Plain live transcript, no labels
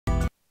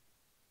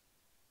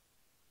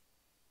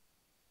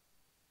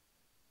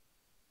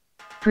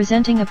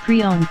Presenting a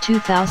pre-owned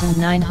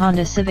 2009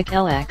 Honda Civic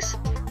LX.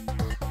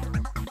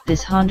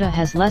 This Honda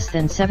has less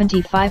than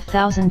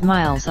 75,000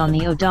 miles on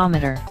the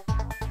odometer.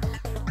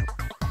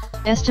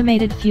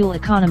 Estimated fuel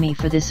economy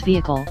for this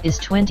vehicle is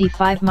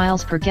 25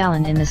 miles per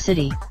gallon in the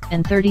city,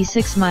 and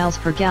 36 miles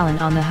per gallon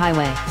on the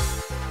highway.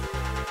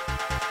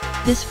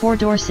 This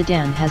four-door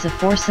sedan has a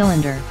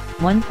four-cylinder,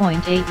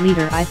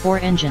 1.8-liter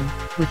i4 engine,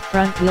 with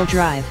front-wheel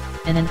drive,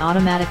 and an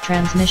automatic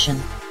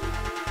transmission.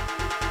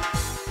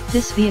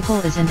 This vehicle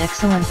is in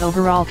excellent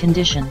overall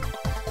condition.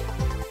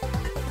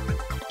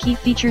 Key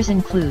features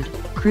include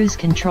cruise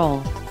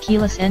control,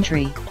 keyless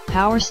entry,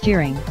 power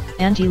steering,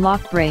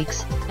 anti-lock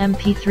brakes,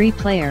 MP3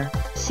 player,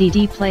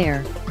 CD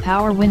player,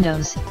 power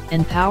windows,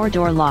 and power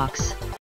door locks.